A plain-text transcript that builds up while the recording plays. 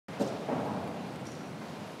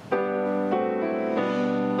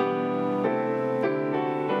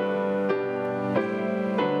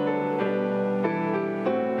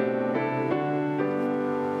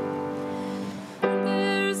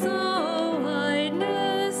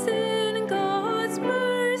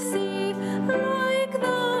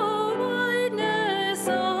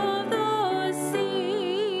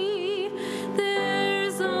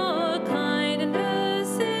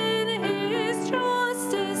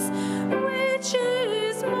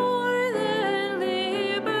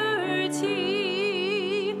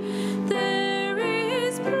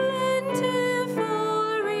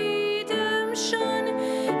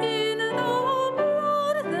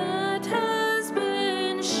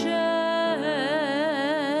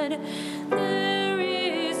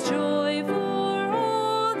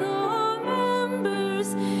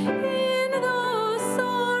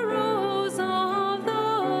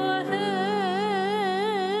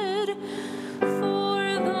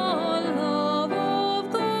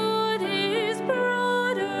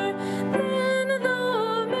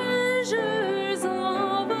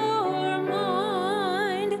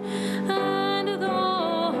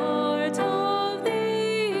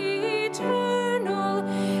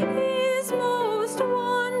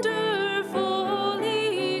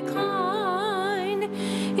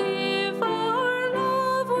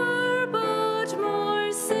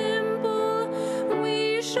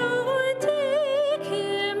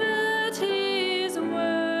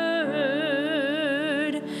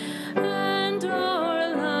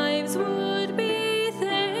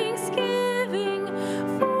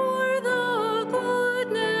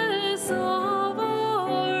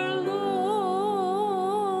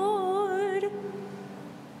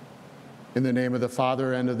In the name of the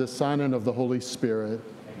Father, and of the Son, and of the Holy Spirit.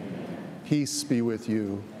 Amen. Peace be with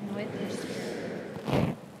you. And with your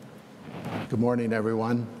spirit. Good morning,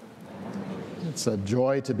 everyone. It's a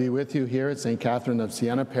joy to be with you here at St. Catherine of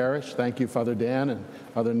Siena Parish. Thank you, Father Dan and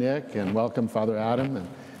Father Nick, and welcome Father Adam and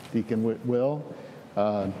Deacon Will.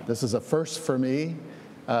 This is a first for me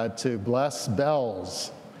to bless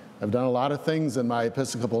bells. I've done a lot of things in my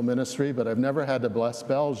Episcopal ministry, but I've never had to bless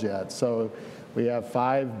bells yet. So we have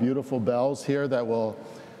 5 beautiful bells here that will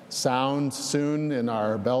sound soon in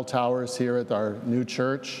our bell towers here at our new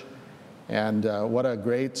church. And what a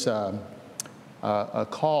great a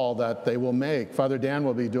call that they will make. Father Dan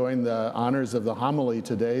will be doing the honors of the homily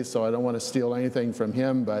today, so I don't want to steal anything from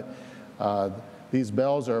him, but these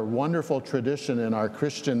bells are a wonderful tradition in our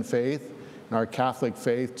Christian faith, in our Catholic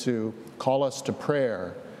faith, to call us to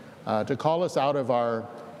prayer, to call us out of our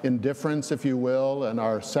indifference, if you will, and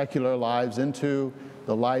our secular lives into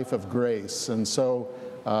the life of grace. And so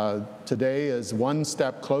today is one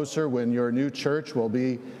step closer when your new church will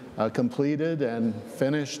be completed and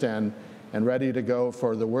finished and ready to go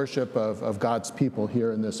for the worship of God's people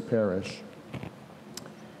here in this parish.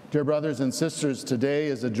 Dear brothers and sisters, today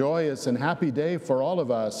is a joyous and happy day for all of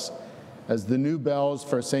us as the new bells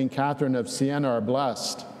for St. Catherine of Siena are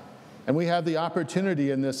blessed. And we have the opportunity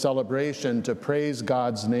in this celebration to praise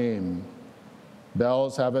God's name.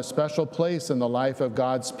 Bells have a special place in the life of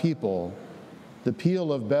God's people. The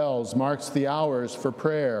peal of bells marks the hours for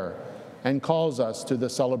prayer and calls us to the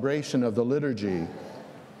celebration of the liturgy.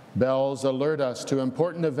 Bells alert us to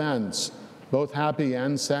important events, both happy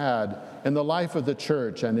and sad, in the life of the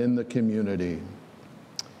church and in the community.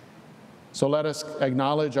 So let us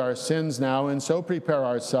acknowledge our sins now and so prepare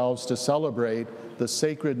ourselves to celebrate the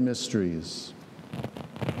sacred mysteries.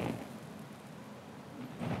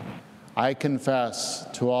 I confess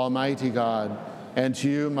to Almighty God and to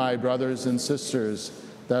you, my brothers and sisters,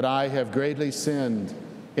 that I have greatly sinned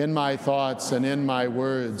in my thoughts and in my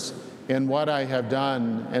words, in what I have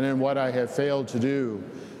done and in what I have failed to do,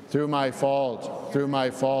 through my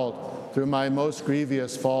most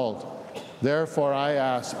grievous fault. Therefore I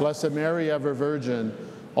ask, Blessed Mary, ever Virgin,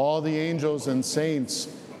 all the angels and saints,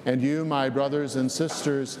 and you, my brothers and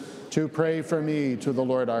sisters, to pray for me to the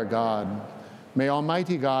Lord our God. May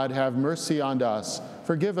Almighty God have mercy on us,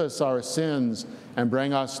 forgive us our sins, and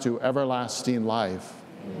bring us to everlasting life.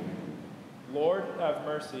 Lord, have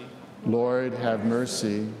mercy. Lord, have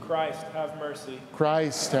mercy. Christ, have mercy.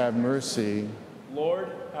 Christ, have mercy.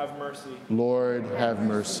 Lord, have mercy. Lord, have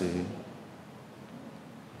mercy.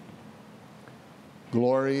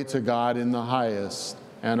 Glory to God in the highest,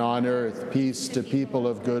 and on earth peace to people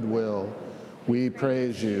of good will. We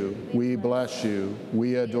praise you, we bless you,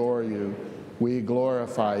 we adore you, we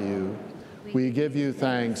glorify you. We give you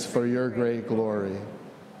thanks for your great glory.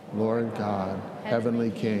 Lord God,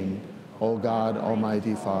 heavenly King, O God,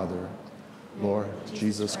 almighty Father, Lord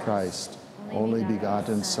Jesus Christ, only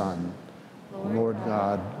begotten Son, Lord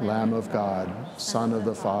God, Lamb of God, Son of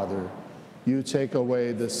the Father, you take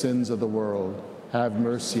away the sins of the world, have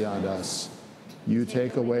mercy on us. You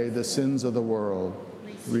take away the sins of the world,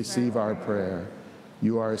 receive our prayer.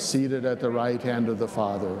 You are seated at the right hand of the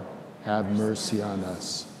Father, have mercy on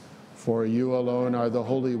us. For you alone are the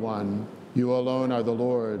Holy One, you alone are the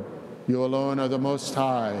Lord, you alone are the Most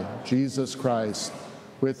High, Jesus Christ,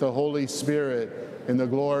 with the Holy Spirit, in the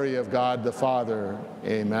glory of God the Father.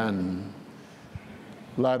 Amen.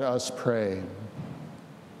 Let us pray.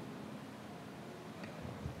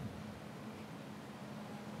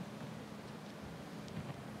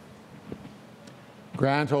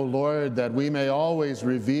 Grant, O Lord, that we may always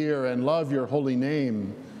revere and love your holy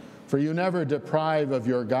name, for you never deprive of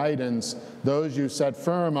your guidance those you set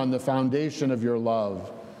firm on the foundation of your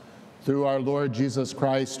love. Through our Lord Jesus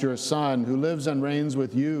Christ, your Son, who lives and reigns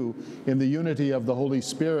with you in the unity of the Holy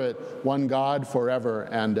Spirit, one God, forever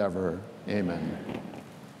and ever. Amen.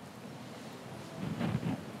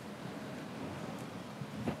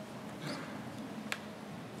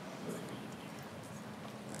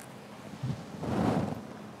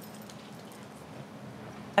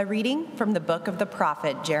 A reading from the book of the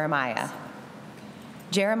prophet Jeremiah.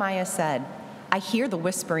 Jeremiah said, I hear the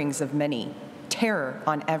whisperings of many, terror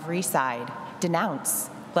on every side. Denounce,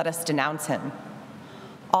 let us denounce him.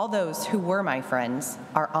 All those who were my friends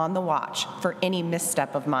are on the watch for any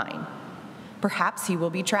misstep of mine. Perhaps he will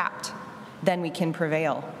be trapped. Then we can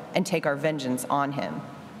prevail and take our vengeance on him.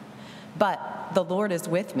 But the Lord is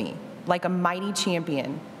with me, like a mighty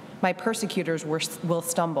champion. My persecutors will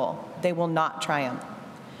stumble. They will not triumph.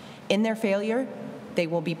 In their failure, they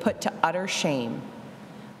will be put to utter shame,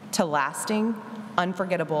 to lasting,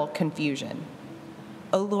 unforgettable confusion.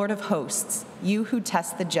 O Lord of hosts, you who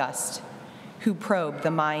test the just, who probe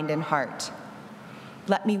the mind and heart.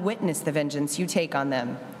 Let me witness the vengeance you take on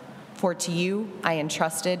them, for to you I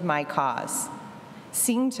entrusted my cause.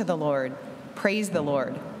 Sing to the Lord, praise the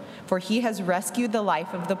Lord, for he has rescued the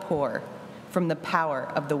life of the poor from the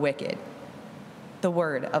power of the wicked. The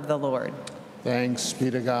word of the Lord. Thanks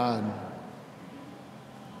be to God.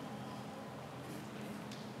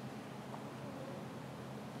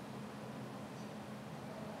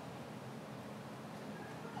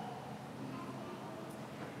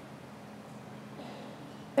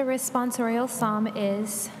 The responsorial psalm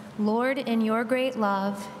is, Lord, in your great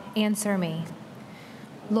love, answer me.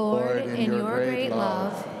 Lord, in your great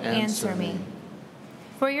love, answer me.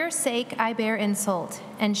 For your sake I bear insult,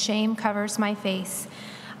 and shame covers my face.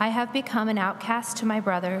 I have become an outcast to my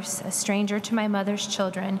brothers, a stranger to my mother's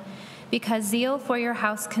children, because zeal for your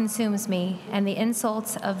house consumes me, and the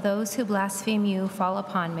insults of those who blaspheme you fall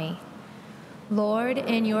upon me. Lord,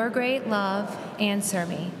 in your great love, answer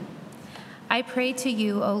me. I pray to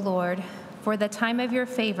you, O Lord, for the time of your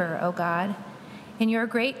favor, O God. In your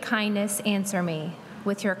great kindness, answer me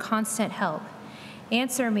with your constant help.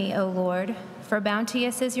 Answer me, O Lord, for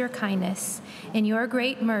bounteous is your kindness. In your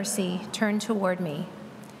great mercy, turn toward me.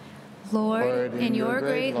 Lord, in your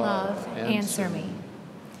great love, answer me.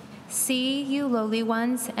 See, you lowly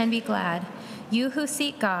ones, and be glad. You who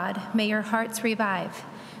seek God, may your hearts revive.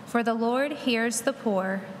 For the Lord hears the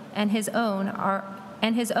poor, and his own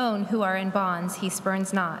who are in bonds he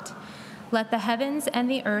spurns not. Let the heavens and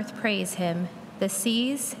the earth praise him, the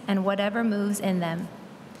seas and whatever moves in them.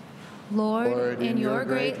 Lord, in your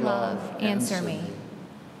great love, answer me.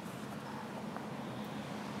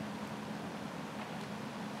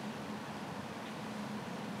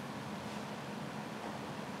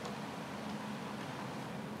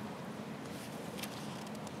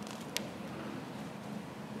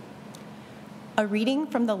 A reading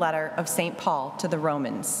from the letter of St. Paul to the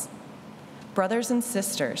Romans. Brothers and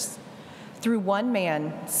sisters, through one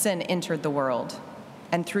man sin entered the world,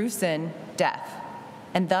 and through sin death.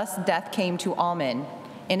 And thus death came to all men,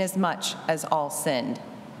 inasmuch as all sinned.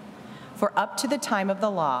 For up to the time of the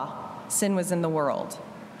law, sin was in the world,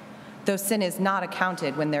 though sin is not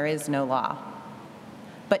accounted when there is no law.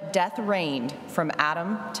 But death reigned from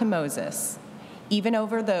Adam to Moses, even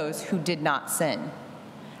over those who did not sin,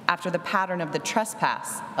 after the pattern of the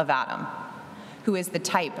trespass of Adam, who is the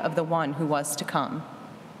type of the one who was to come.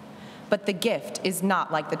 But the gift is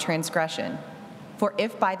not like the transgression. For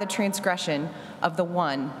if by the transgression of the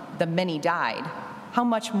one the many died, how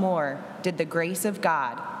much more did the grace of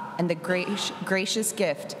God and the gracious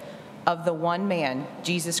gift of the one man,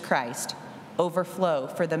 Jesus Christ, overflow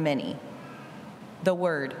for the many? The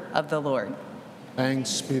word of the Lord.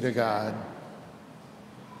 Thanks be to God.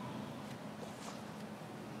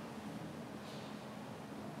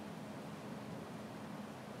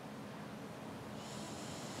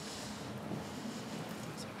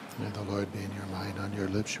 May the Lord be in your mind, on your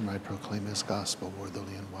lips you might proclaim his gospel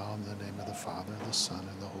worthily and well. In the name of the Father, the Son,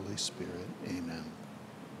 and the Holy Spirit. Amen.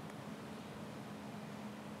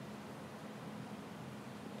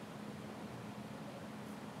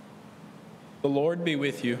 The Lord be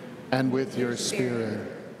with you. And with your spirit.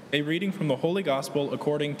 A reading from the Holy Gospel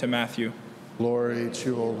according to Matthew. Glory to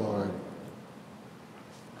you, O Lord.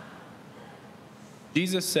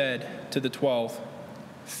 Jesus said to the 12,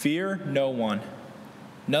 "Fear no one.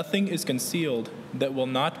 Nothing is concealed that will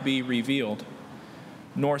not be revealed,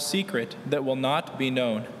 nor secret that will not be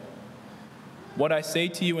known. What I say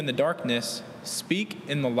to you in the darkness, speak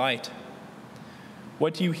in the light.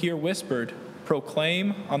 What you hear whispered,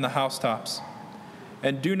 proclaim on the housetops.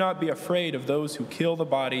 And do not be afraid of those who kill the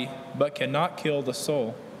body, but cannot kill the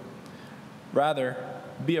soul. Rather,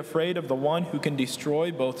 be afraid of the one who can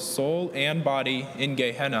destroy both soul and body in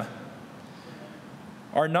Gehenna.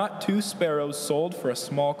 Are not 2 sparrows sold for a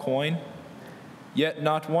small coin? Yet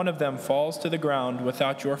not one of them falls to the ground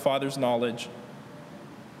without your Father's knowledge.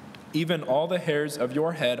 Even all the hairs of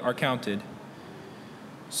your head are counted.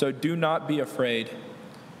 So do not be afraid.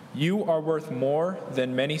 You are worth more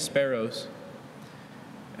than many sparrows.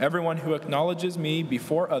 Everyone who acknowledges me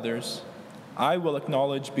before others, I will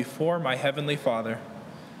acknowledge before my heavenly Father.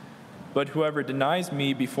 But whoever denies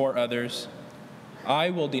me before others,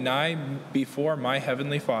 I will deny before my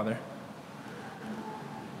heavenly Father."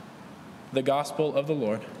 The Gospel of the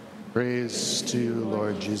Lord. Praise to you,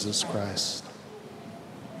 Lord Jesus Christ.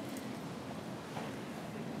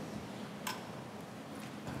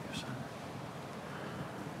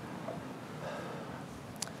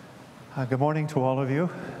 Good morning to all of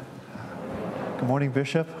you. Good morning,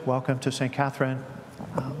 Bishop. Welcome to St. Catherine.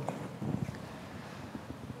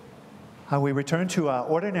 We return to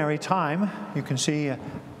ordinary time. You can see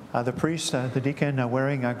the priest, the deacon,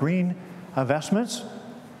 wearing green vestments.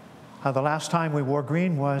 The last time we wore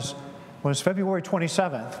green was February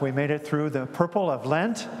 27th. We made it through the purple of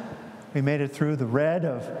Lent. We made it through the red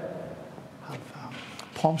of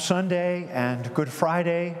Palm Sunday and Good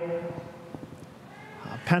Friday,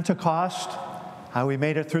 Pentecost. We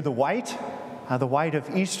made it through the white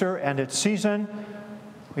of Easter and its season.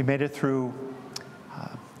 We made it through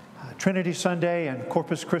Trinity Sunday and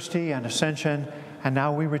Corpus Christi and Ascension, and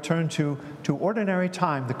now we return to ordinary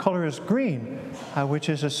time. The color is green, which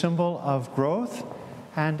is a symbol of growth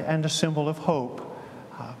and a symbol of hope.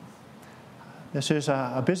 This is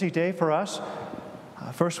a busy day for us.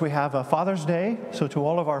 First, we have a Father's Day, so to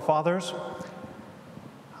all of our fathers,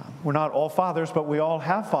 we're not all fathers, but we all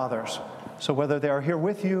have fathers. So whether they are here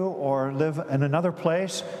with you or live in another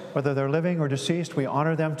place, whether they're living or deceased, we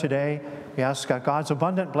honor them today. We ask God's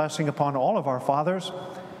abundant blessing upon all of our fathers.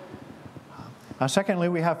 Secondly,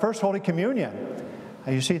 we have First Holy Communion.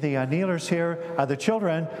 You see the kneelers here. The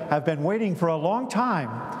children have been waiting for a long time.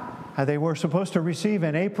 They were supposed to receive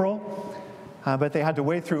in April, but they had to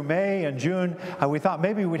wait through May and June. We thought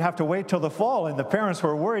maybe we'd have to wait till the fall, and the parents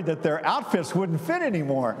were worried that their outfits wouldn't fit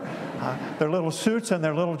anymore, their little suits and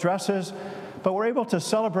their little dresses. But we're able to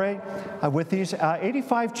celebrate with these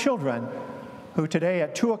 85 children who today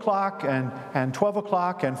at 2 o'clock and 12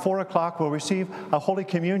 o'clock and 4 o'clock will receive a Holy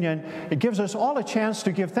Communion. It gives us all a chance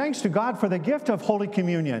to give thanks to God for the gift of Holy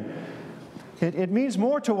Communion. It means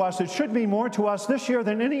more to us. It should mean more to us this year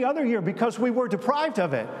than any other year because we were deprived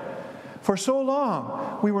of it. For so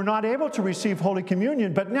long, we were not able to receive Holy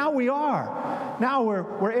Communion, but now we are. Now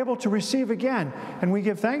we're able to receive again, and we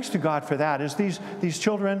give thanks to God for that. As these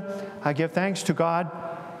children give thanks to God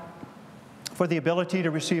for the ability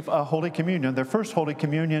to receive a Holy Communion, their first Holy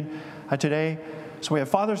Communion today. So we have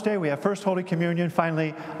Father's Day, we have First Holy Communion,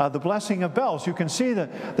 finally the blessing of bells. You can see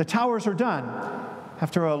the towers are done.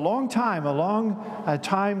 After a long time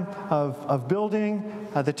of building,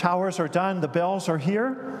 the towers are done, the bells are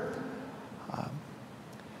here.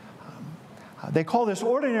 They call this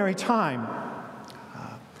ordinary time,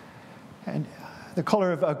 and the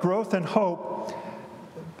color of growth and hope.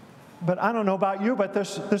 But I don't know about you, but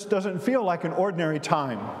this doesn't feel like an ordinary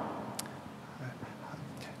time.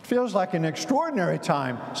 It feels like an extraordinary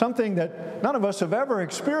time, something that none of us have ever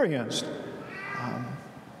experienced.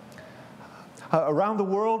 Around the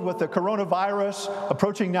world with the coronavirus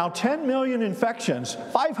approaching now 10 million infections,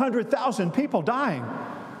 500,000 people dying.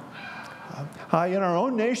 In our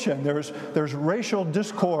own nation, there's racial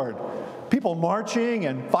discord, people marching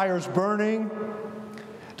and fires burning.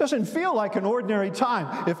 It doesn't feel like an ordinary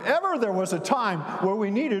time. If ever there was a time where we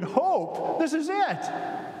needed hope, this is it.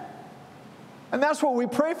 And that's what we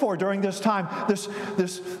pray for during this time, this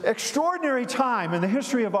extraordinary time in the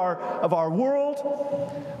history of our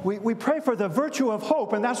world. We pray for the virtue of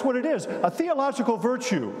hope, and that's what it is, a theological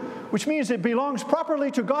virtue, which means it belongs properly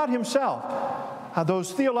to God Himself.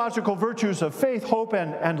 Those theological virtues of faith, hope,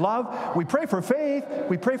 and love. We pray for faith,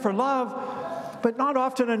 we pray for love, but not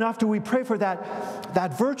often enough do we pray for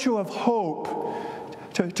that virtue of hope,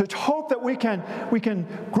 to hope that we can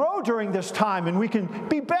grow during this time and we can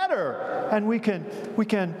be better and we can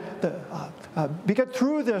get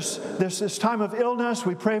through this time of illness.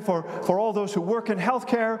 We pray for all those who work in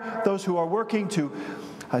healthcare, those who are working to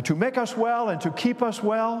make us well and to keep us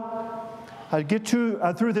well. Get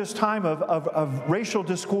through this time of racial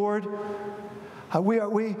discord. We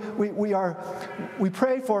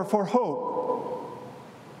pray for hope.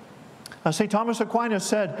 St. Thomas Aquinas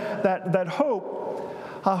said that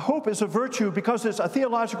hope is a virtue because it's a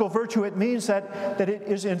theological virtue. It means that it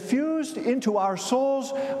is infused into our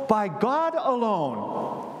souls by God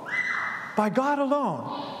alone. By God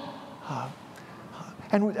alone.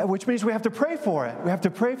 And which means we have to pray for it. We have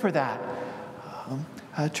to pray for that.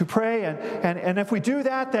 To pray, and if we do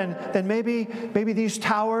that, then maybe these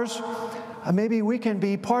towers, maybe we can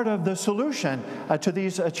be part of the solution to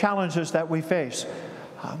these challenges that we face.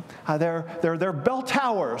 They're bell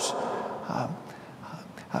towers,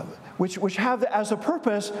 which have as a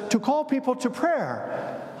purpose to call people to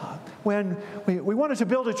prayer. When we wanted to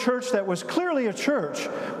build a church that was clearly a church,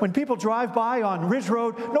 when people drive by on Ridge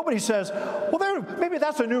Road, nobody says, well, maybe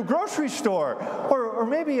that's a new grocery store, or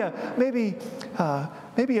maybe a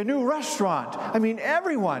new restaurant. I mean,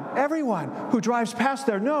 everyone who drives past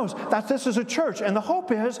there knows that this is a church, and the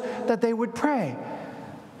hope is that they would pray.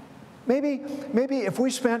 Maybe if we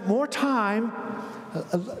spent more time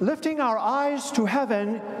lifting our eyes to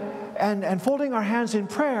heaven and folding our hands in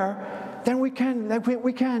prayer, then we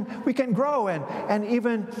can grow and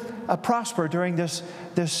even prosper during this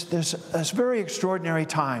very extraordinary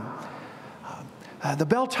time. The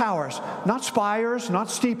bell towers, not spires,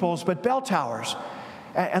 not steeples, but bell towers,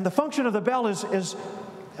 and the function of the bell is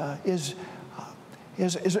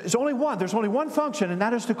only one. There's only one function, and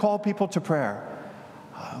that is to call people to prayer.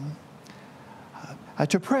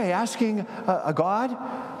 To pray, asking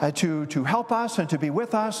God to help us and to be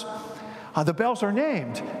with us. The bells are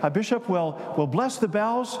named. A bishop will bless the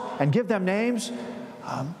bells and give them names.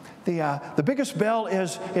 The biggest bell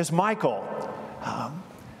is Michael.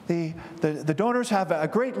 The donors have a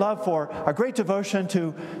great love for, a great devotion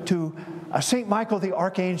to St. Michael the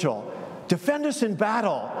Archangel. Defend us in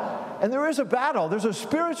battle. And there is a battle. There's a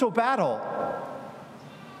spiritual battle.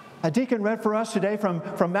 A deacon read for us today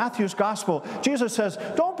from Matthew's Gospel. Jesus says,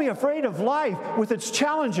 don't be afraid of life with its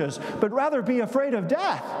challenges, but rather be afraid of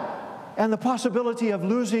death and the possibility of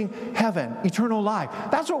losing heaven, eternal life.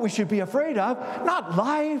 That's what we should be afraid of, not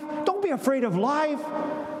life. Don't be afraid of life,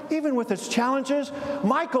 even with its challenges.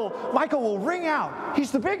 Michael will ring out.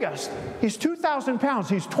 He's the biggest. He's 2,000 pounds.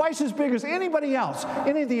 He's twice as big as anybody else,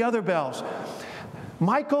 any of the other bells.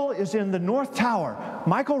 Michael is in the North Tower.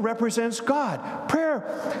 Michael represents God.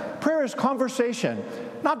 Prayer is conversation,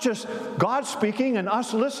 not just God speaking and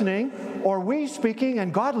us listening, or we speaking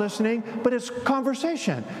and God listening, but it's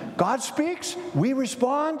conversation. God speaks, we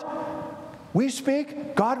respond. We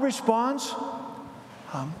speak, God responds.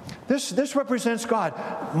 This represents God.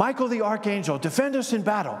 Michael the Archangel, defend us in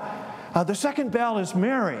battle. The second bell is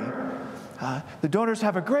Mary. The donors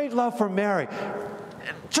have a great love for Mary.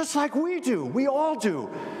 Just like we do. We all do.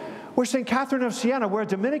 We're St. Catherine of Siena. We're a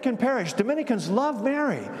Dominican parish. Dominicans love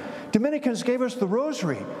Mary. Dominicans gave us the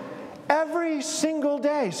rosary. Every single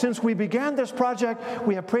day since we began this project,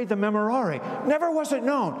 we have prayed the Memorare. Never was it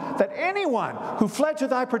known that anyone who fled to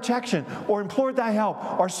thy protection or implored thy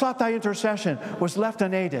help or sought thy intercession was left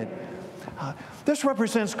unaided. This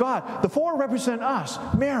represents God. The four represent us.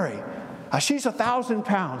 Mary, she's 1,000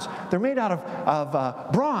 pounds. They're made out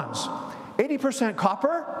of bronze. 80%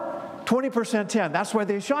 copper, 20% tin. That's why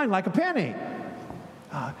they shine like a penny.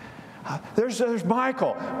 There's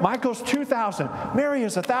Michael. Michael's 2,000. Mary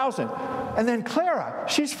is 1,000. And then Clara,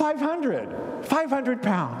 she's 500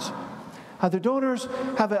 pounds. The donors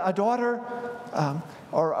have a daughter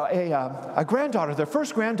or a granddaughter. Their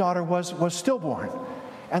first granddaughter was stillborn,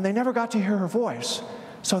 and they never got to hear her voice.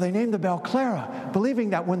 So they named the bell Clara, believing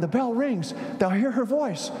that when the bell rings, they'll hear her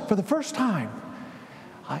voice for the first time.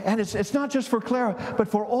 And it's not just for Clara, but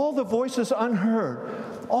for all the voices unheard,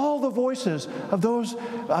 all the voices of those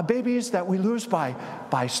babies that we lose by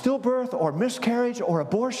stillbirth or miscarriage or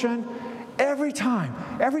abortion. Every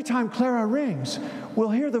time Clara rings,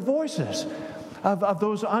 we'll hear the voices of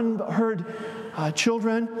those unheard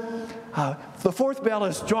children. The fourth bell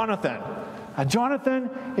is Jonathan. Jonathan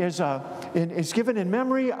is given in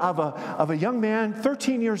memory of a young man,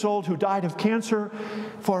 13 years old, who died of cancer.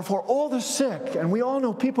 For all the sick, and we all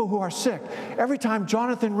know people who are sick, every time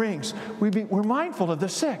Jonathan rings, we're mindful of the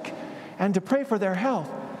sick and to pray for their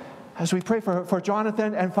health as we pray for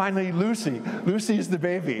Jonathan. And finally, Lucy. Lucy is the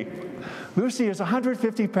baby. Lucy is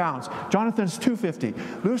 150 pounds. Jonathan's 250.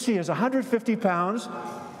 Lucy is 150 pounds.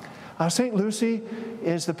 St. Lucy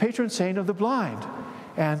is the patron saint of the blind.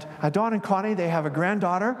 And Dawn and Connie, they have a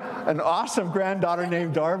granddaughter, an awesome granddaughter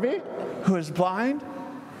named Darby, who is blind.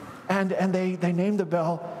 And they named the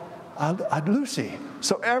bell Lucy.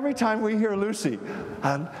 So every time we hear Lucy,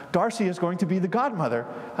 Darcy is going to be the godmother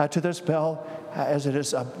to this bell as it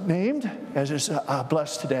is named, as it is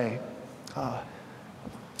blessed today.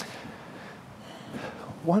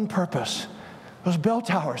 One purpose. Those bell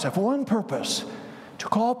towers have one purpose: to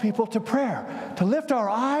call people to prayer, to lift our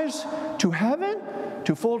eyes to heaven,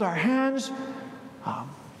 to fold our hands,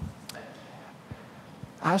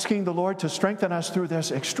 asking the Lord to strengthen us through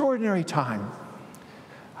this extraordinary time.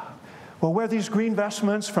 We'll wear these green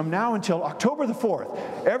vestments from now until October the 4th,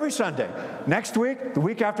 every Sunday. Next week, the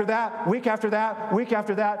week after that, week after that, week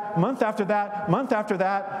after that, month after that, month after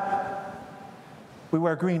that. We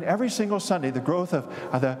wear green every single Sunday, the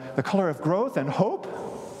color of growth and hope.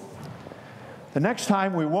 The next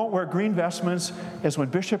time we won't wear green vestments is when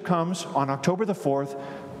Bishop comes on October the 4th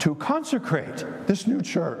to consecrate this new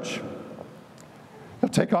church. He'll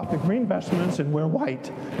take off the green vestments and wear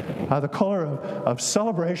white, the color of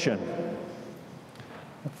celebration.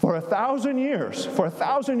 For 1,000 years,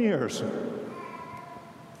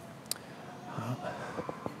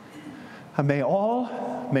 may all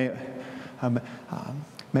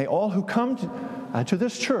who come to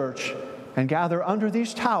this church and gather under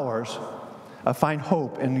these towers find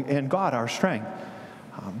hope in God, our strength.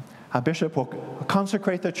 Bishop will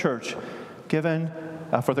consecrate the church, given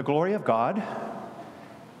for the glory of God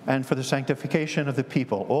and for the sanctification of the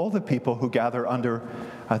people, all the people who gather under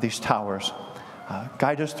these towers.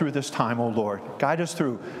 Guide us through this time, O Lord. Guide us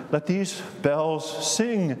through. Let these bells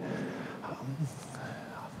sing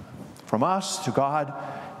from us to God,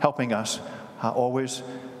 helping us always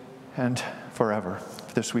and forever.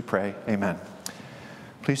 For this we pray. Amen.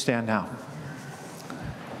 Please stand now.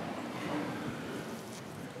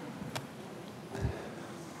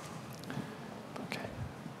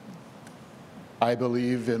 I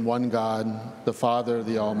believe in one God, the Father,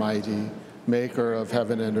 the Almighty, maker of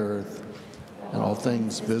heaven and earth, and all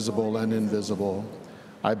things visible and invisible.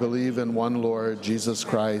 I believe in one Lord, Jesus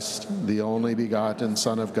Christ, the only begotten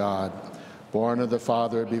Son of God, born of the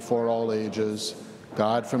Father before all ages,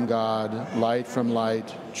 God from God, light from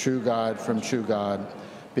light, true God from true God,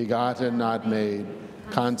 begotten, not made,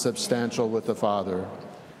 consubstantial with the Father.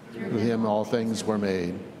 Through him all things were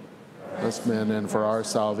made. Us men, and for our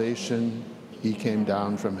salvation, he came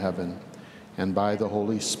down from heaven, and by the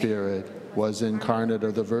Holy Spirit was incarnate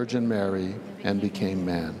of the Virgin Mary and became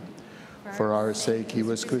man. For our sake he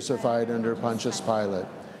was crucified under Pontius Pilate.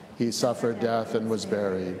 He suffered death and was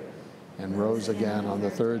buried, and rose again on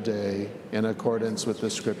the third day in accordance with the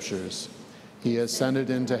Scriptures. He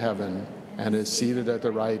ascended into heaven and is seated at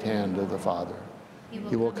the right hand of the Father.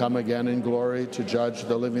 He will come again in glory to judge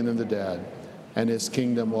the living and the dead, and his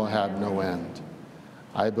kingdom will have no end.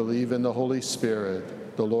 I believe in the Holy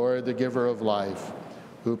Spirit, the Lord, the giver of life,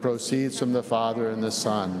 who proceeds from the Father and the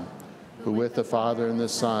Son, who with the Father and the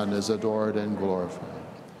Son is adored and glorified.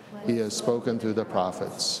 He has spoken through the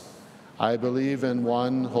prophets. I believe in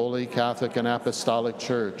one holy Catholic and Apostolic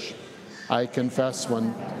Church. I confess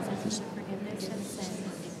one. Forgiveness of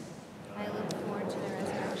sins. I look forward to the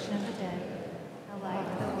resurrection of the dead, the life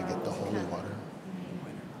of the world. Get the holy water.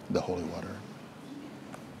 The holy water.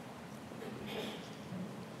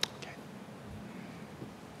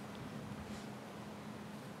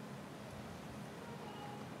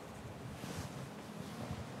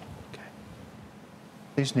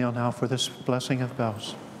 Please kneel now for this blessing of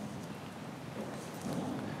bells.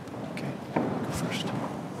 Okay, go first.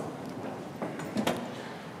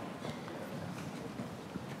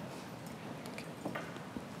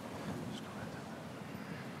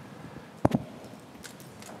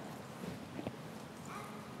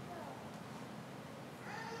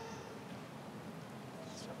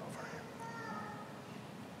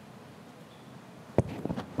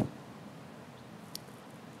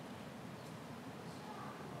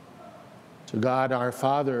 To God our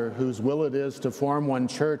Father, whose will it is to form one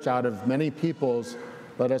church out of many peoples,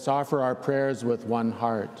 let us offer our prayers with one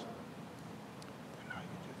heart.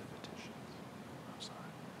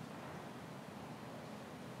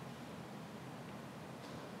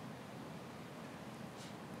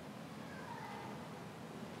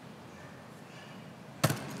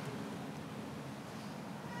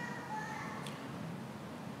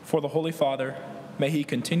 For the Holy Father, may he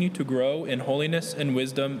continue to grow in holiness and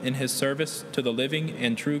wisdom in his service to the living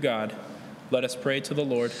and true God. Let us pray to the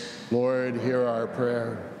Lord. Lord, hear our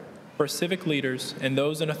prayer. For civic leaders and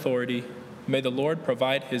those in authority, may the Lord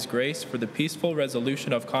provide his grace for the peaceful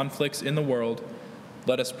resolution of conflicts in the world.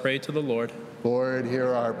 Let us pray to the Lord. Lord,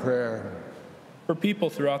 hear our prayer. For people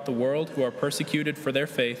throughout the world who are persecuted for their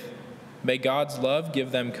faith, may God's love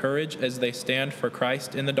give them courage as they stand for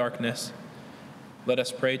Christ in the darkness. Let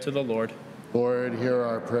us pray to the Lord. Lord, hear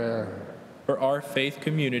our prayer. For our faith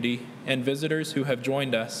community and visitors who have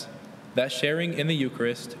joined us, that sharing in the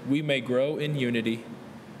Eucharist, we may grow in unity.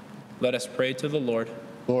 Let us pray to the Lord.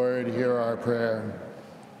 Lord, hear our prayer.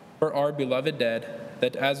 For our beloved dead,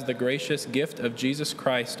 that as the gracious gift of Jesus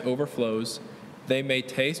Christ overflows, they may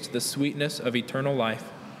taste the sweetness of eternal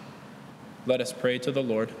life. Let us pray to the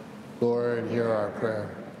Lord. Lord, hear our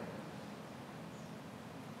prayer.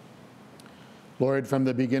 Lord, from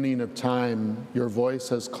the beginning of time, your voice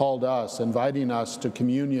has called us, inviting us to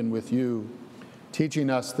communion with you, teaching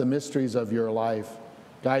us the mysteries of your life,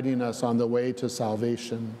 guiding us on the way to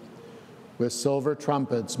salvation. With silver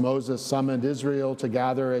trumpets, Moses summoned Israel to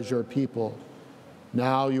gather as your people.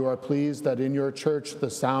 Now you are pleased that in your church the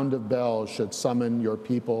sound of bells should summon your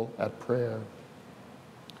people at prayer.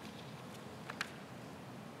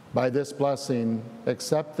 By this blessing,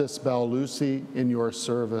 accept this bell, Lucy, in your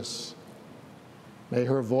service. May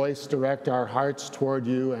her voice direct our hearts toward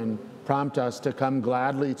you and prompt us to come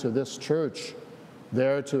gladly to this church,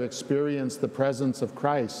 there to experience the presence of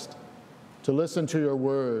Christ, to listen to your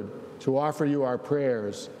word, to offer you our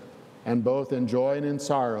prayers, and both in joy and in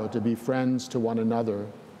sorrow to be friends to one another.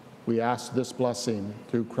 We ask this blessing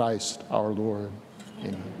through Christ our Lord.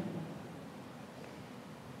 Amen.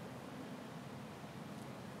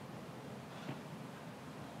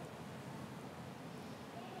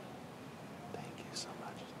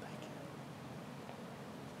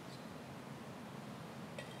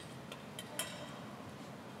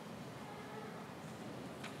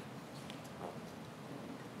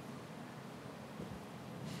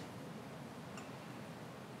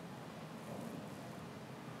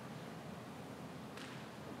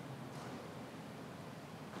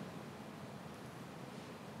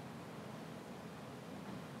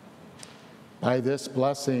 By this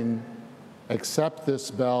blessing, accept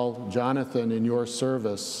this bell, Jonathan, in your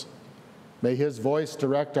service. May his voice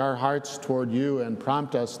direct our hearts toward you and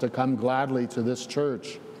prompt us to come gladly to this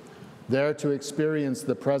church, there to experience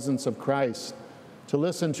the presence of Christ, to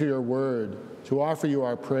listen to your word, to offer you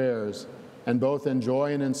our prayers, and both in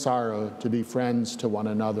joy and in sorrow to be friends to one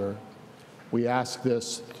another. We ask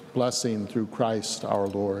this blessing through Christ our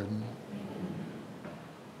Lord.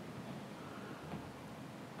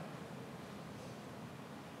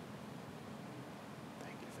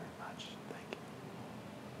 Thank you very much. Thank you.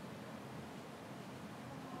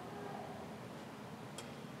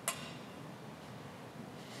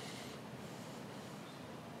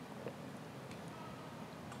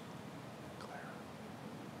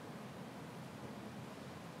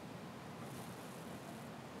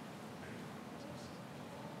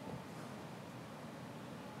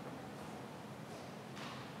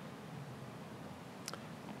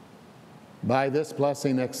 By this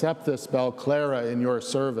blessing, accept this bell, Clara, in your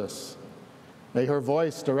service. May her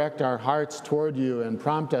voice direct our hearts toward you and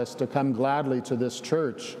prompt us to come gladly to this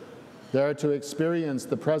church, there to experience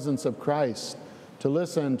the presence of Christ, to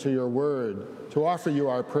listen to your word, to offer you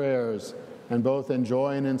our prayers, and both in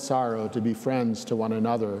joy and in sorrow to be friends to one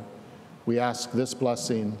another. We ask this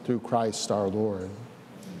blessing through Christ our Lord.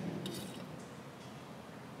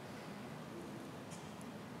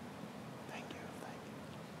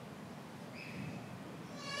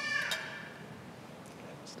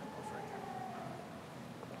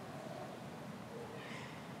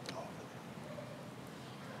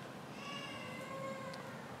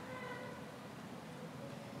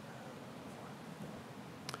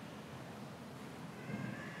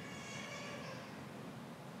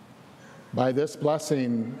 By this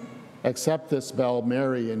blessing, accept this bell,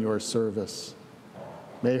 Mary, in your service.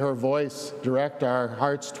 May her voice direct our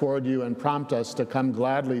hearts toward you and prompt us to come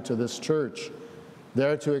gladly to this church,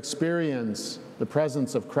 there to experience the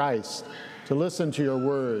presence of Christ, to listen to your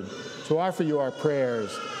word, to offer you our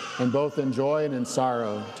prayers, and both in joy and in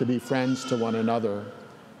sorrow to be friends to one another.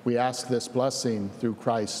 We ask this blessing through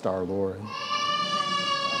Christ our Lord.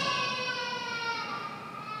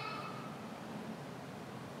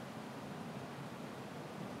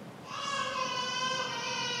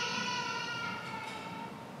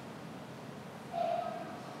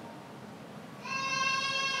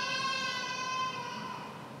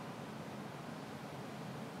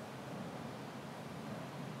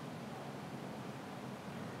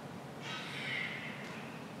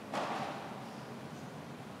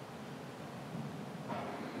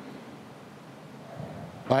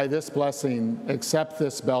 By this blessing, accept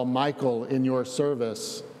this bell, Michael, in your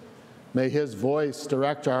service. May his voice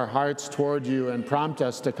direct our hearts toward you and prompt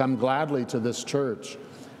us to come gladly to this church,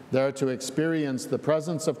 there to experience the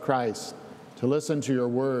presence of Christ, to listen to your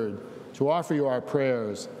word, to offer you our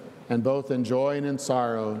prayers, and both in joy and in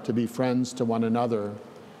sorrow to be friends to one another.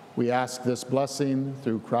 We ask this blessing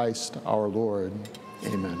through Christ our Lord.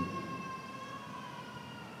 Amen.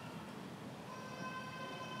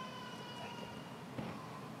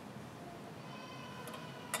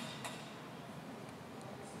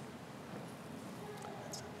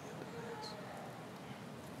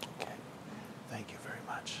 Thank you very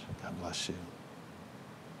much. God bless you.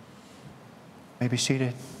 May be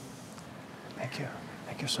seated. Thank you.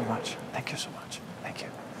 Thank you so much. Thank you so much. Thank you.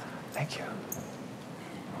 Thank you. Thank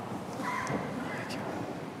you.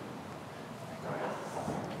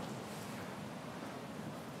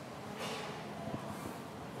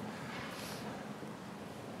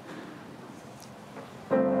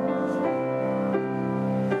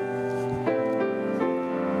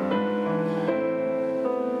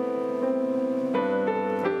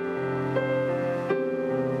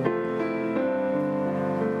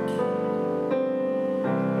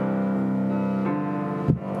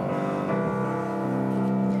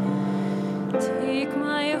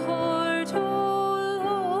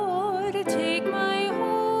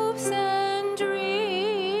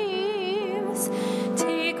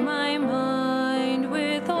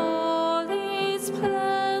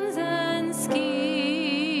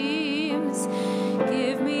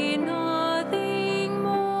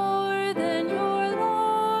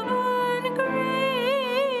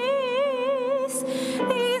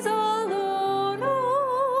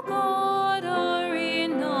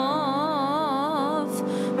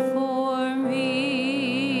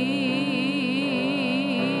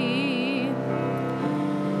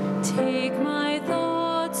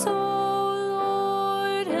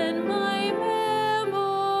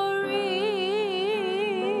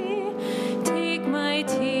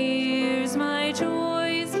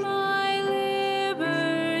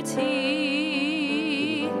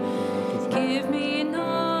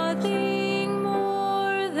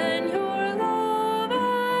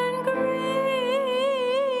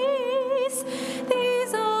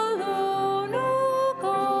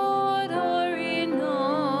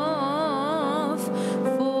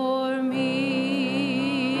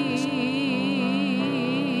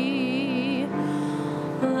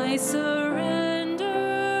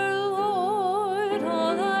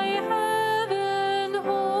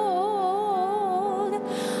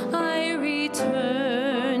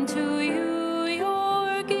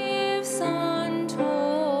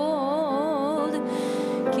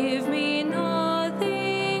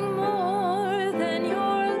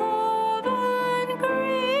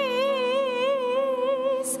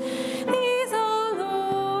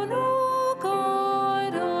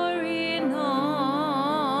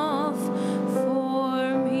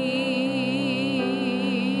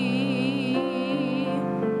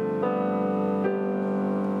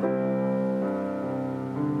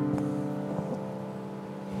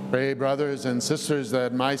 Pray, brothers and sisters,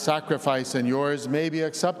 that my sacrifice and yours may be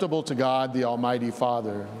acceptable to God, the Almighty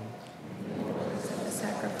Father. Accept the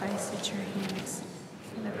sacrifice at your hands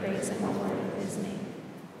for the praise and glory of his name,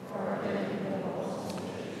 for our good and good of all.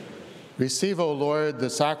 Receive, O Lord, the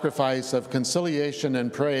sacrifice of conciliation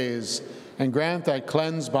and praise, and grant that,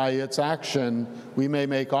 cleansed by its action, we may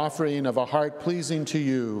make offering of a heart pleasing to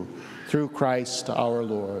you, through Christ our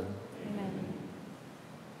Lord. Amen.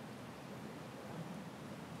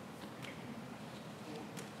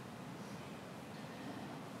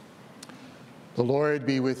 The Lord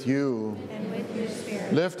be with you. And with your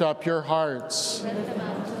spirit. Lift up your hearts. Lift them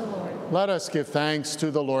up to the Lord. Let us give thanks to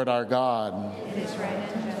the Lord our God. It is right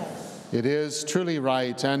and just. It is truly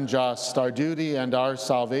right and just, our duty and our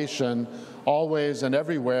salvation, always and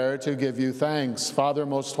everywhere to give you thanks, Father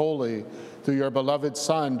most holy, through your beloved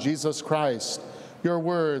Son, Jesus Christ, your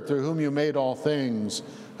Word, through whom you made all things,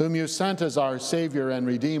 whom you sent as our Savior and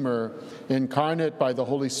Redeemer, incarnate by the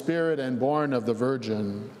Holy Spirit and born of the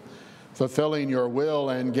Virgin. Fulfilling your will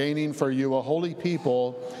and gaining for you a holy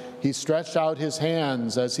people, he stretched out his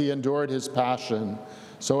hands as he endured his passion,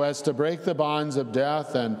 so as to break the bonds of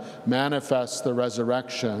death and manifest the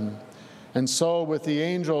resurrection. And so, with the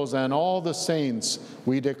angels and all the saints,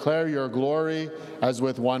 we declare your glory, as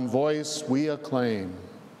with one voice we acclaim.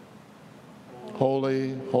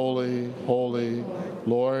 Holy, holy, holy,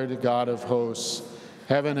 Lord God of hosts,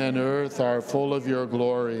 heaven and earth are full of your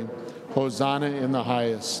glory. Hosanna in the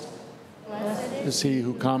highest. Blessed is he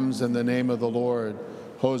who comes in the name of the Lord.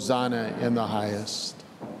 Hosanna in the highest.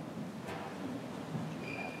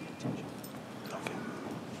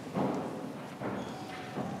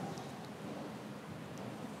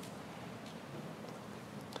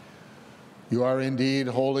 You are indeed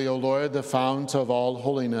holy, O Lord, the fount of all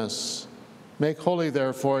holiness. Make holy,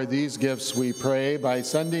 therefore, these gifts, we pray, by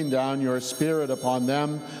sending down your Spirit upon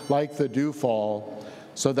them like the dewfall,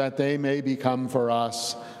 so that they may become for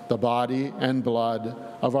us the body and blood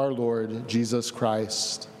of our Lord Jesus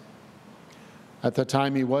Christ. At the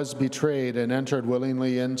time he was betrayed and entered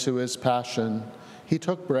willingly into his passion, he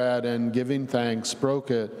took bread and, giving thanks,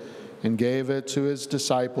 broke it and gave it to his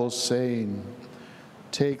disciples, saying,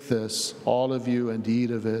 "Take this, all of you, and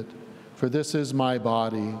eat of it, for this is my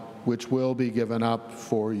body, which will be given up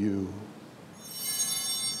for you."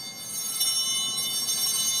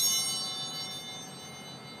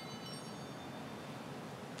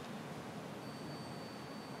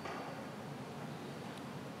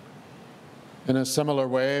 In a similar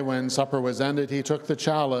way, when supper was ended, he took the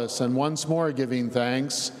chalice, and once more giving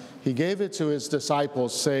thanks, he gave it to his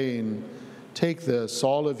disciples, saying, "Take this,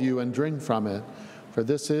 all of you, and drink from it, for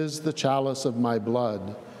this is the chalice of my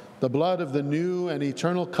blood, the blood of the new and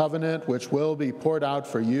eternal covenant, which will be poured out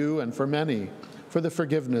for you and for many, for the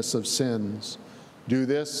forgiveness of sins. Do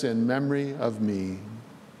this in memory of me."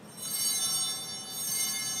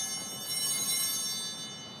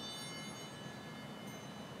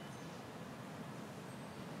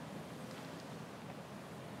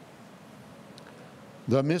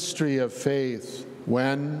 The mystery of faith.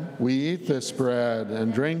 When we eat this bread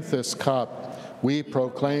and drink this cup, we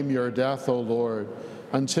proclaim your death, O Lord,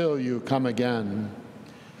 until you come again.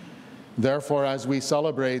 Therefore, as we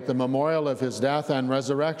celebrate the memorial of his death and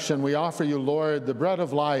resurrection, we offer you, Lord, the bread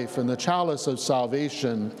of life and the chalice of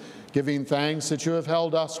salvation, giving thanks that you have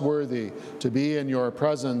held us worthy to be in your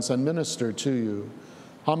presence and minister to you.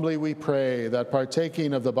 Humbly we pray that,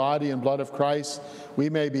 partaking of the body and blood of Christ, we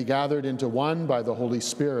may be gathered into one by the Holy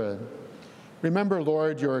Spirit. Remember,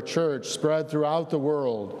 Lord, your church spread throughout the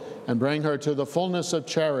world, and bring her to the fullness of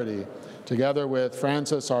charity, together with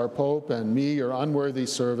Francis, our Pope, and me, your unworthy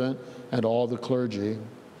servant, and all the clergy.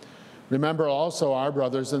 Remember also our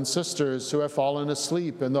brothers and sisters who have fallen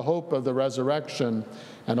asleep in the hope of the resurrection,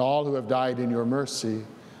 and all who have died in your mercy.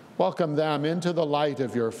 Welcome them into the light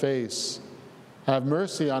of your face. Have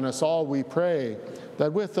mercy on us all, we pray,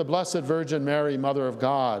 that with the Blessed Virgin Mary, Mother of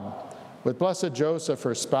God, with blessed Joseph,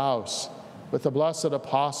 her spouse, with the blessed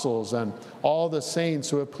apostles and all the saints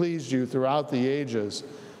who have pleased you throughout the ages,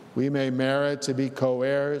 we may merit to be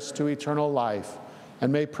co-heirs to eternal life,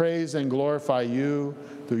 and may praise and glorify you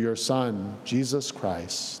through your Son, Jesus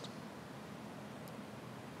Christ.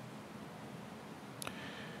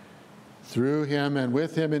 Through him and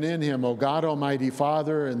with him and in him, O God, Almighty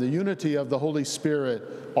Father, in the unity of the Holy Spirit,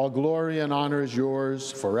 all glory and honor is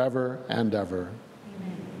yours forever and ever.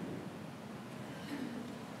 Amen.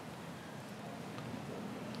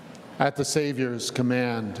 At the Savior's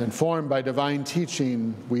command, informed by divine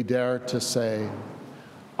teaching, we dare to say,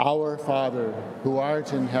 Our Father, who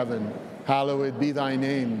art in heaven, hallowed be thy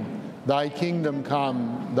name. Thy kingdom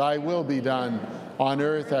come, thy will be done, on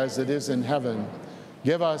earth as it is in heaven.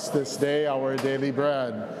 Give us this day our daily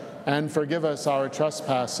bread, and forgive us our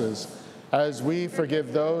trespasses, as we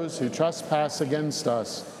forgive those who trespass against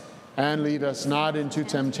us. And lead us not into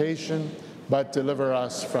temptation, but deliver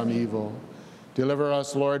us from evil. Deliver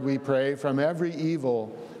us, Lord, we pray, from every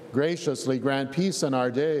evil. Graciously grant peace in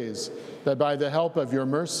our days, that by the help of your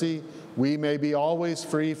mercy we may be always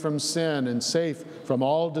free from sin and safe from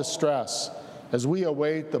all distress, as we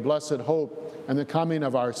await the blessed hope and the coming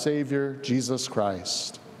of our Savior, Jesus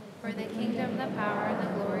Christ. For the kingdom, the power, and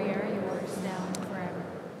the glory are yours, now and forever.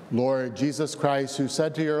 Lord Jesus Christ, who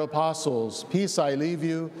said to your apostles, "Peace I leave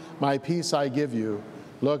you, my peace I give you,"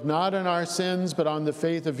 look not on our sins, but on the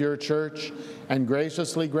faith of your church, and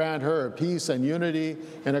graciously grant her peace and unity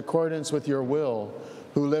in accordance with your will,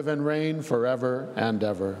 who live and reign forever and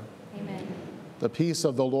ever. Amen. The peace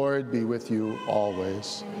of the Lord be with you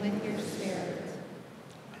always. And with your spirit.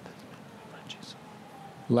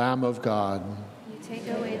 Lamb of God, You take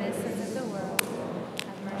away the sins of the world.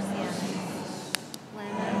 Have mercy on us.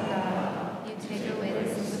 Lamb of God, you take away the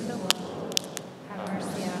sins of the world. Have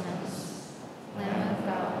mercy on us. Lamb of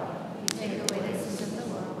God, you take away the sins of the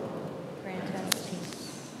world. Grant us peace.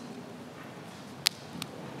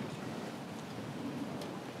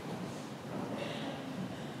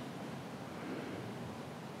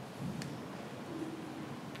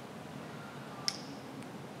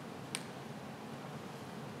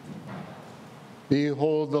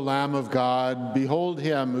 behold the Lamb of God, behold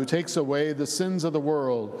him who takes away the sins of the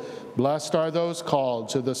world. Blessed are those called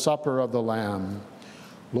to the supper of the Lamb.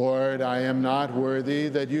 Lord, I am not worthy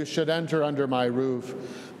that you should enter under my roof,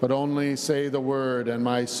 but only say the word, and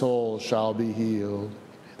my soul shall be healed.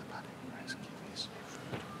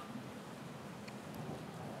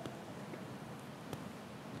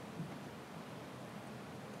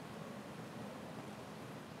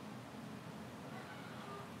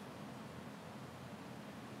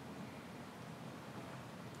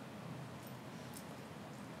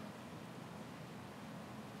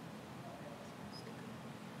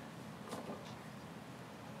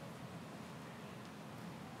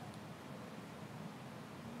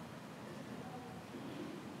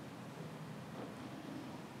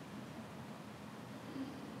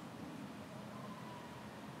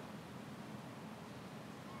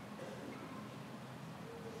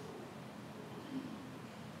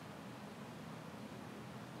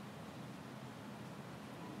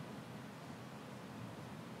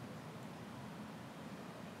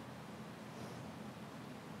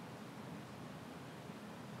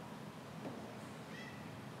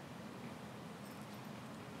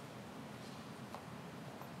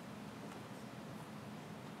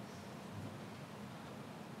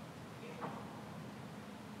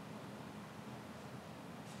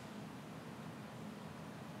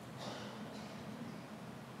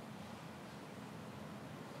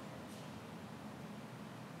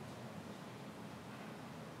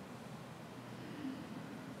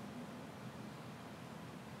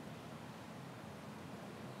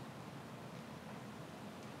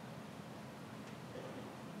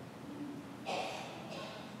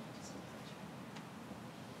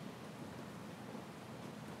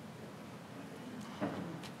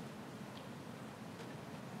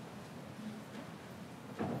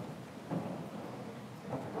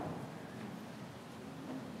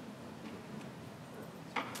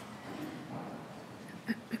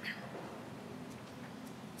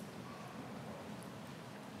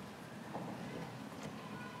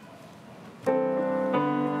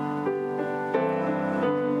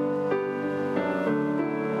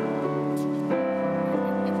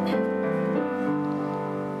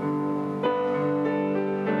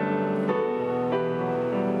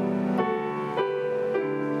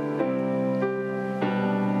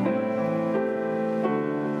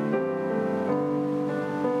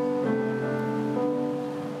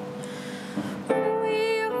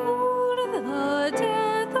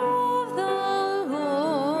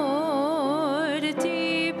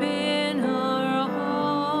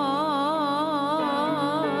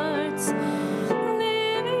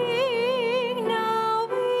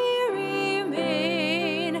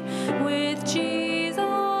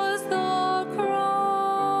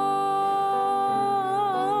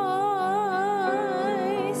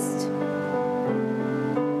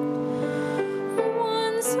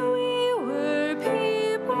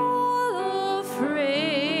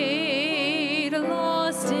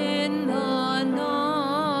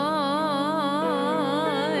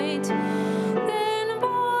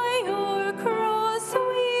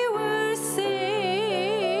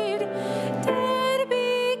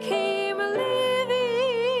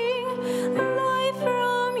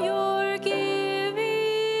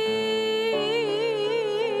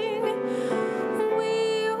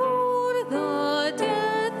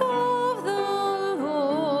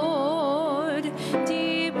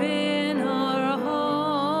 deep in our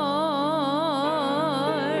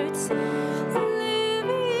hearts.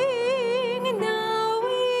 Living now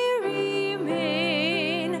we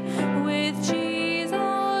remain with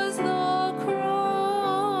Jesus the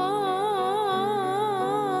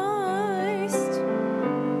Christ.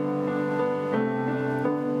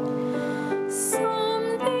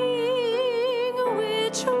 Something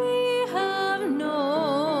which we have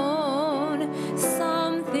known,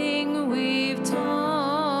 something we've taught.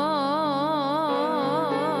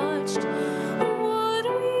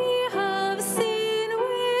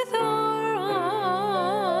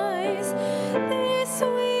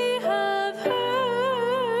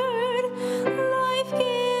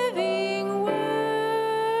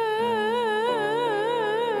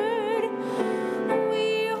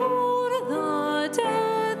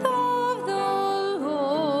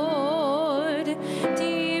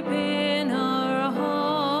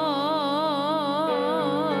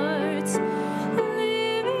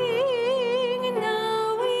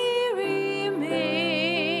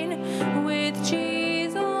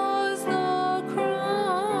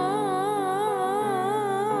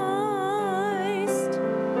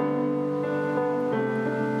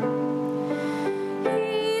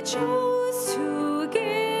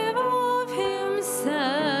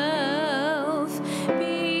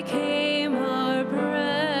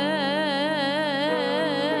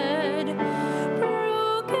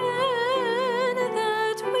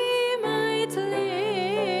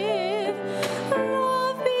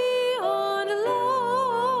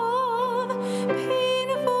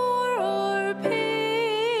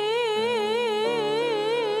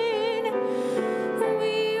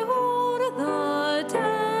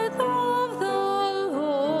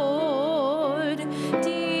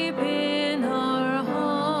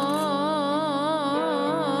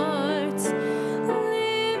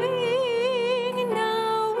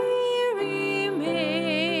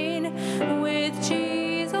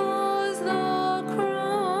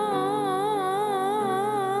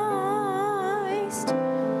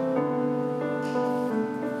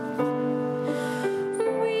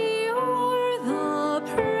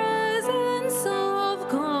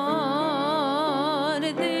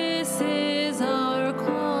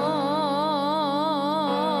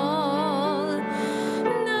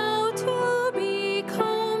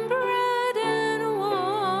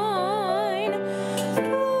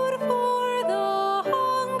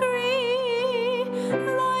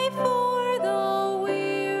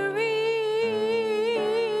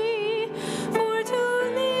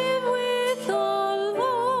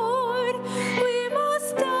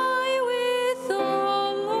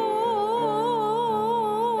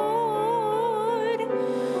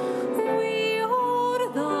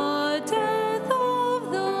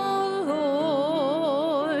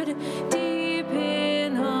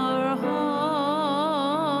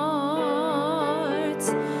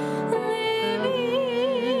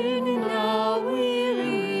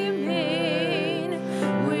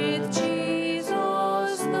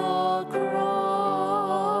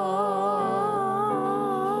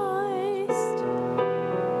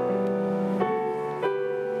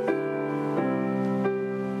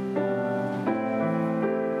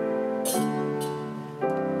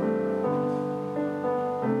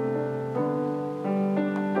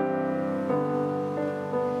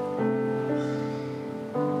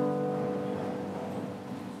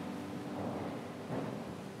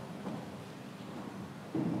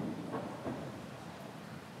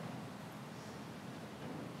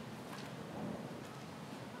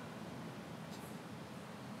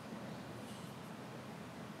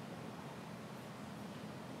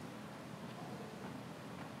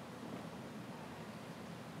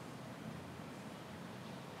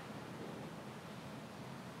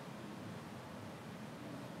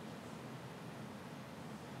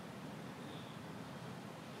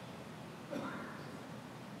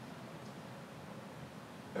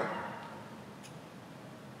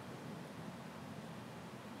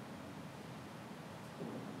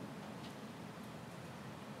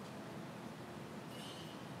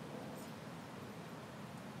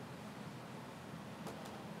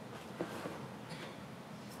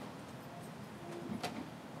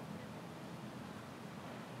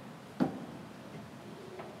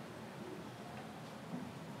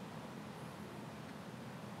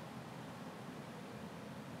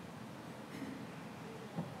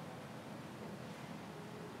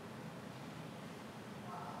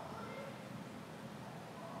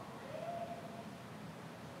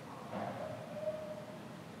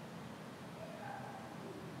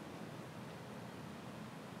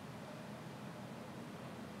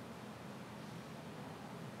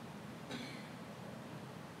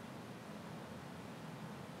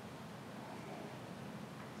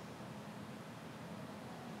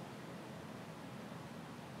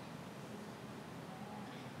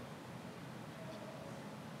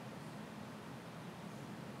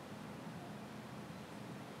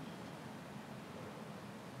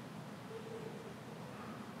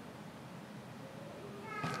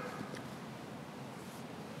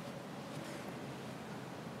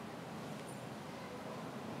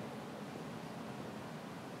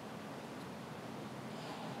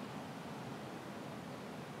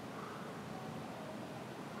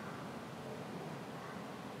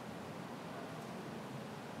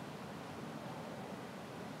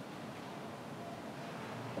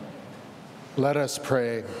 Let us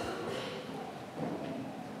pray.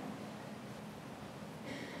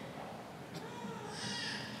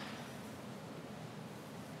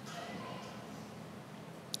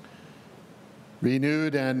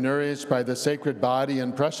 Renewed and nourished by the sacred body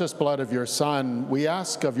and precious blood of your Son, we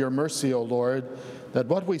ask of your mercy, O Lord, that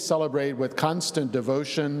what we celebrate with constant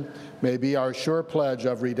devotion may be our sure pledge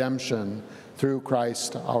of redemption through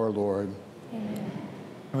Christ our Lord. Amen.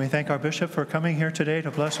 And we thank our bishop for coming here today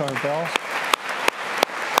to bless our bells.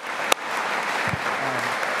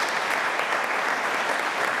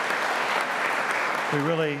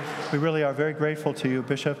 We really are very grateful to you,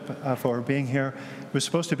 Bishop, for being here. He was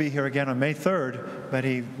supposed to be here again on May 3rd, but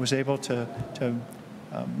he was able to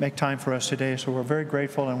make time for us today, so we're very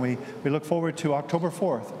grateful, and we look forward to October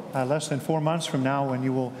 4th, less than 4 months from now, when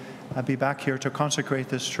you will be back here to consecrate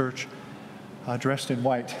this church dressed in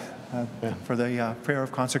white for the prayer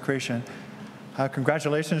of consecration.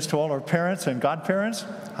 Congratulations to all our parents and godparents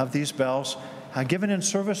of these bells, given in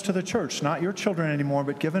service to the church, not your children anymore,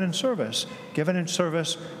 but given in service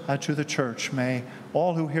to the church. May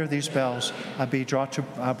all who hear these bells be brought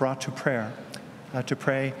to prayer, to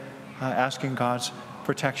pray, asking God's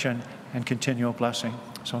protection and continual blessing.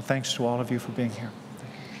 So thanks to all of you for being here.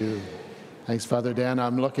 Thank you. Thanks, Father Dan.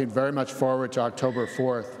 I'm looking very much forward to October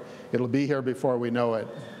 4th. It'll be here before we know it.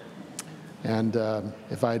 And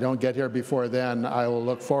if I don't get here before then, I will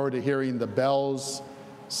look forward to hearing the bells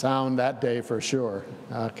sound that day for sure.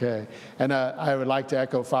 Okay. And I would like to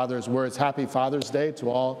echo Father's words. Happy Father's Day to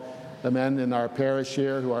all the men in our parish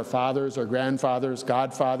here who are fathers or grandfathers,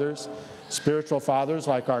 godfathers, spiritual fathers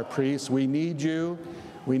like our priests. We need you.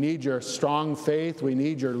 We need your strong faith. We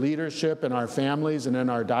need your leadership in our families and in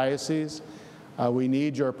our diocese. We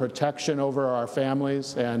need your protection over our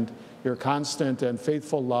families and your constant and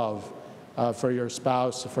faithful love for your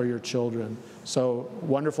spouse, for your children. So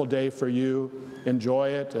wonderful day for you. Enjoy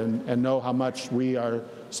it and know how much we are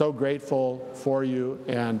so grateful for you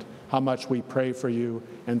and how much we pray for you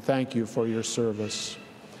and thank you for your service.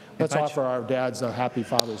 Let's offer our dads a happy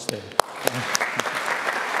Father's Day.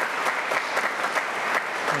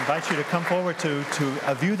 I invite you to come forward to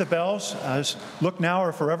view the bells. Look now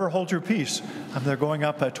or forever hold your peace. They're going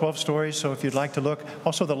up 12 stories, so if you'd like to look.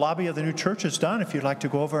 Also, the lobby of the new church is done. If you'd like to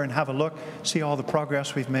go over and have a look, see all the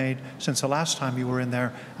progress we've made since the last time you were in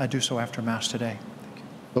there, do so after Mass today.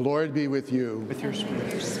 The Lord be with you. With your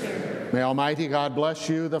spirit. May Almighty God bless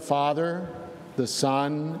you, the Father, the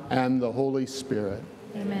Son, and the Holy Spirit.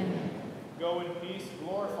 Amen. Go in peace,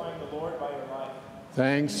 glorifying the Lord by your life.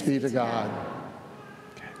 Thanks be to God.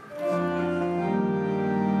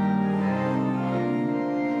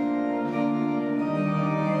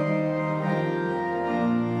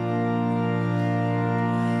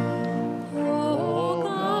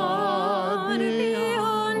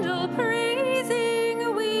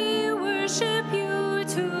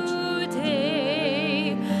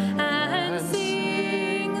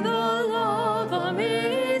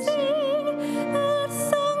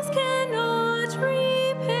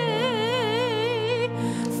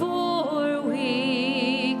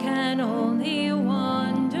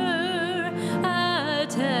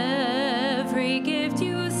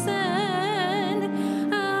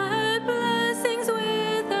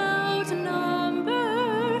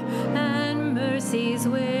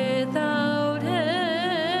 Without